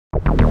Hi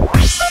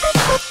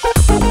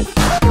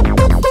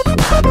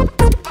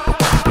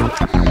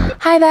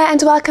there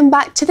and welcome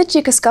back to the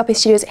Dukascopy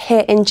Studios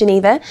here in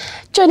Geneva.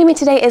 Joining me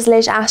today is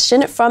Liz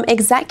Ashton from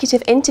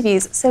Executive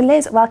Interviews. So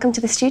Liz, welcome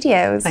to the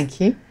studios.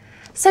 Thank you.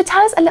 So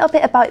tell us a little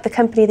bit about the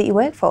company that you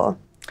work for.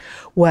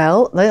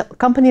 Well, the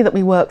company that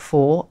we work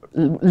for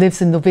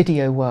lives in the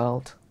video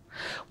world.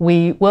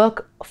 We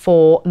work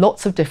for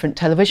lots of different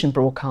television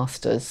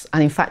broadcasters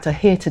and in fact are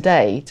here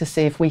today to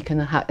see if we can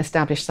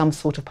establish some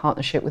sort of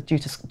partnership with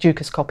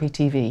Dukascopy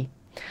TV.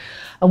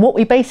 And what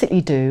we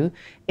basically do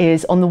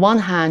is, on the one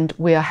hand,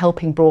 we are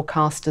helping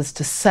broadcasters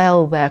to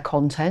sell their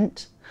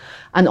content,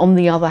 and on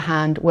the other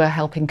hand, we're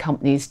helping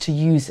companies to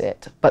use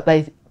it, but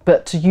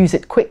to use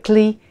it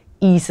quickly,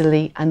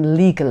 easily and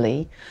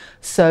legally,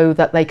 so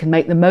that they can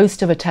make the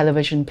most of a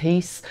television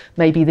piece.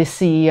 Maybe the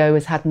CEO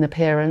has had an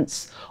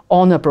appearance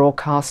on a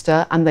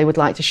broadcaster and they would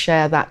like to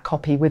share that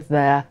copy with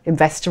their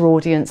investor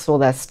audience or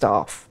their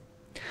staff.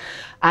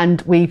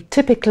 And we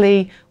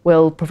typically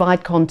will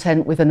provide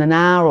content within an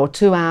hour or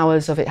 2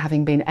 hours of it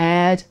having been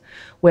aired.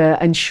 We're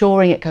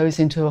ensuring it goes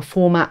into a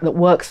format that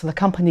works for the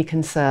company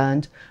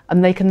concerned,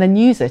 and they can then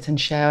use it and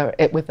share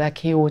it with their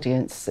key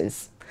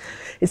audiences.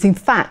 It's in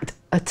fact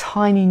a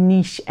tiny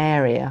niche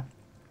area,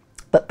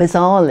 but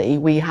bizarrely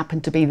we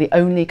happen to be the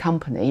only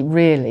company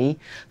really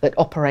that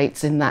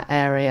operates in that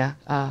area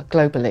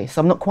globally. So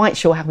I'm not quite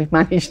sure how we've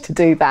managed to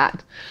do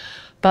that.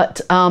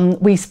 But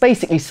we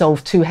basically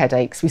solve two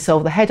headaches. We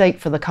solve the headache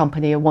for the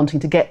company of wanting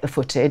to get the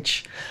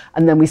footage,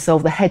 and then we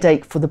solve the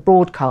headache for the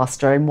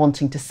broadcaster in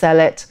wanting to sell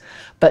it,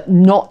 but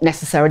not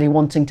necessarily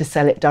wanting to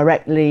sell it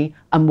directly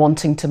and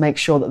wanting to make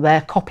sure that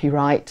their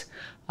copyright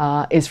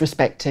is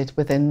respected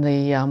within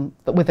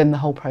the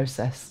whole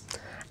process.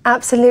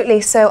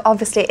 Absolutely. So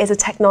obviously it is a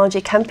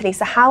technology company.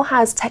 So how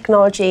has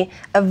technology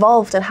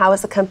evolved and how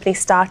has the company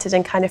started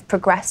and kind of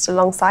progressed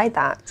alongside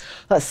that?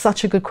 That's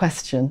such a good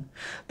question,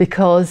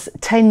 because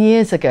 10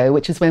 years ago,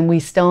 which is when we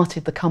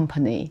started the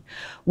company,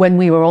 when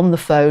we were on the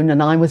phone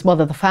and I was one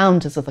of the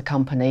founders of the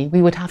company,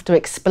 we would have to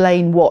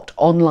explain what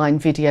online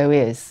video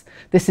is.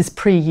 This is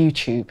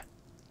pre-YouTube.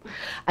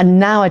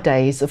 And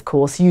nowadays, of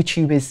course,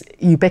 YouTube is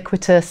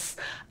ubiquitous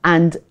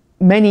and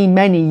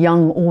many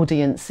young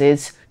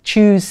audiences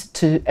choose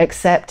to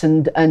accept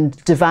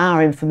and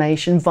devour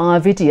information via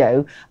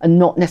video and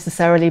not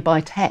necessarily by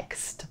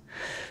text.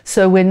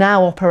 So we're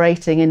now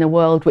operating in a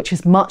world which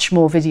is much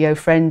more video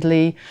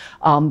friendly.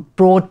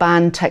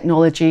 Broadband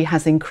technology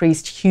has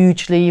increased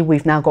hugely.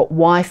 We've now got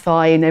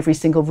Wi-Fi in every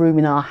single room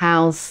in our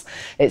house,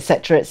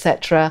 etc.,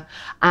 etc.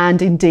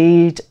 And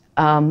indeed,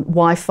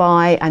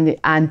 Wi-Fi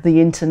and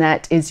the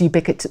internet is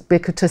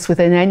ubiquitous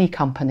within any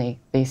company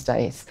these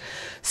days.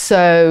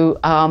 So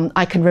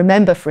I can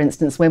remember, for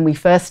instance, when we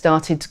first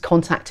started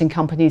contacting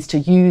companies to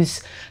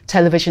use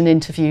television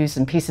interviews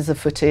and pieces of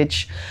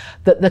footage,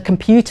 that the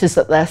computers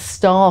that their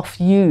staff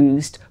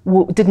used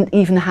didn't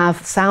even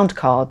have sound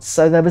cards,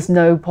 so there was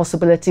no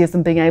possibility of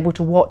them being able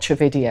to watch a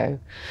video.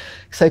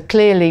 So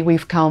clearly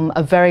we've come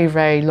a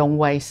very long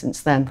way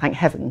since then, thank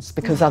heavens,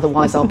 because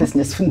otherwise our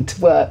business wouldn't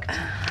have worked.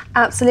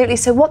 Absolutely.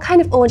 So what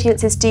kind of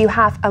audiences do you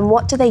have and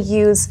what do they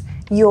use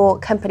your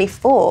company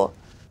for?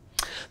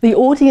 The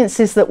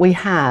audiences that we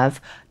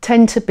have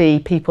tend to be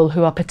people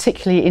who are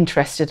particularly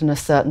interested in a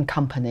certain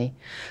company.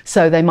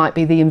 So they might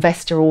be the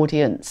investor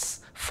audience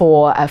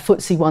for a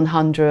FTSE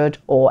 100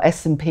 or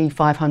S&P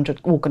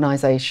 500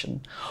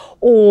 organisation.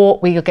 Or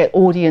we'll get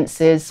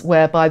audiences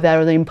whereby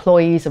they're the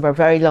employees of a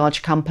very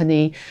large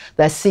company,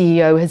 their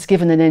CEO has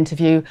given an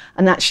interview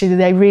and actually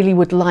they really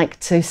would like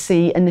to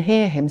see and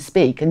hear him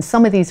speak. And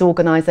some of these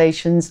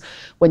organisations,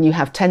 when you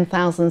have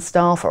 10,000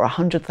 staff or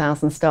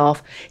 100,000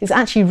 staff, it's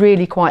actually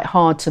really quite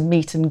hard to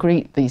meet and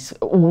greet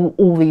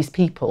all these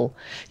people.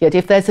 Yet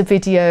if there's a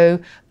video,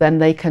 then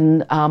they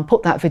can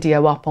put that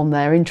video up on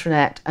their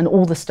intranet and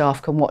all the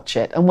staff can watch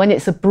it. And when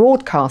it's a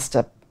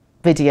broadcaster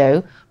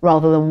video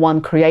rather than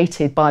one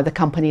created by the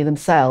company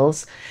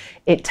themselves,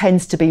 it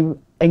tends to be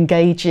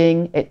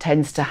engaging, it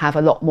tends to have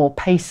a lot more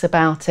pace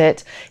about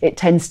it, it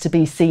tends to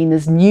be seen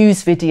as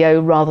news video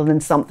rather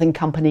than something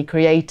company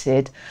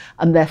created,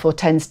 and therefore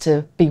tends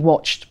to be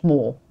watched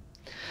more.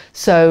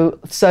 So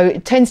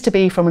it tends to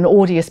be, from an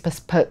audience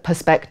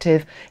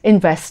perspective,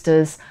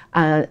 investors,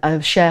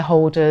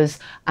 shareholders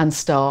and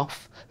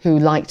staff who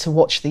like to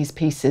watch these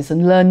pieces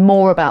and learn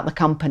more about the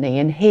company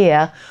and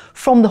hear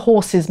from the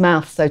horse's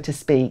mouth, so to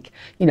speak,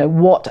 you know,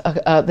 what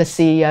the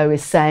CEO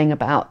is saying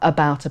about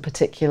a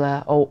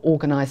particular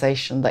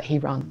organisation that he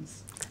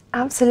runs.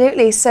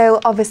 Absolutely. So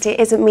obviously it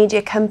is a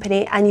media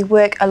company and you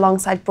work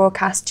alongside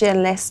broadcast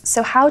journalists.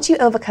 So how do you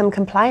overcome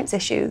compliance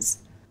issues?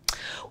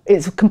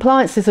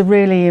 Compliance is a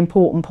really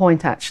important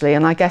point, actually,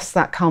 and I guess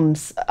that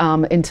comes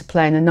into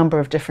play in a number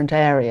of different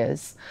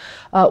areas.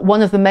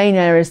 One of the main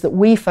areas that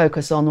we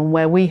focus on and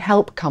where we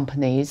help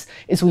companies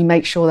is we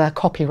make sure they're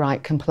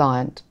copyright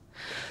compliant.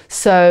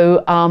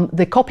 So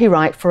the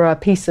copyright for a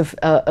piece of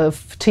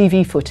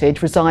TV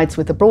footage resides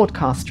with the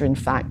broadcaster, in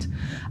fact,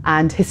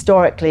 And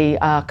historically,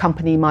 a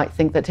company might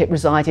think that it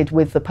resided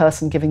with the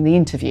person giving the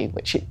interview,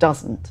 which it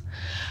doesn't.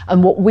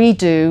 And what we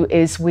do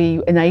is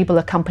we enable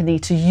a company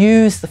to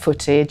use the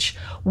footage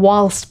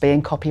whilst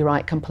being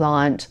copyright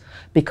compliant,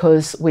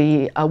 because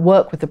we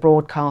work with the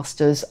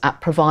broadcasters at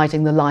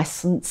providing the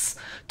license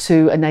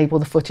to enable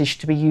the footage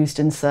to be used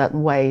in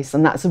certain ways.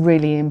 And that's a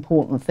really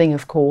important thing,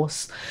 of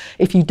course.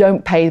 If you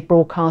don't pay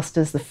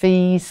broadcasters the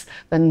fees,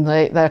 then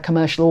they're a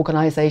commercial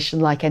organisation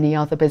like any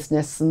other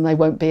business, and they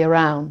won't be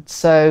around.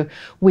 So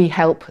we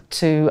help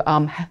to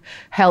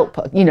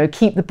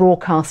keep the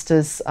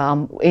broadcasters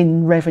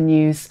in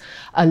revenues,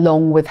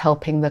 along with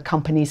helping the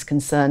companies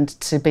concerned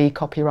to be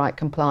copyright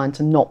compliant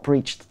and not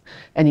breach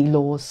any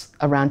laws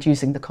around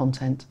using the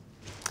content.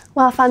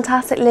 Well,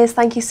 fantastic, Liz.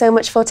 Thank you so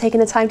much for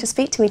taking the time to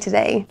speak to me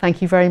today. Thank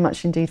you very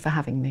much indeed for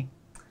having me.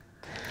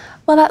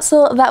 Well, that's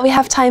all that we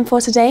have time for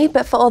today,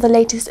 but for all the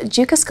latest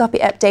Dukascopy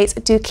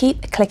updates, do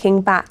keep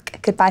clicking back.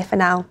 Goodbye for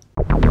now.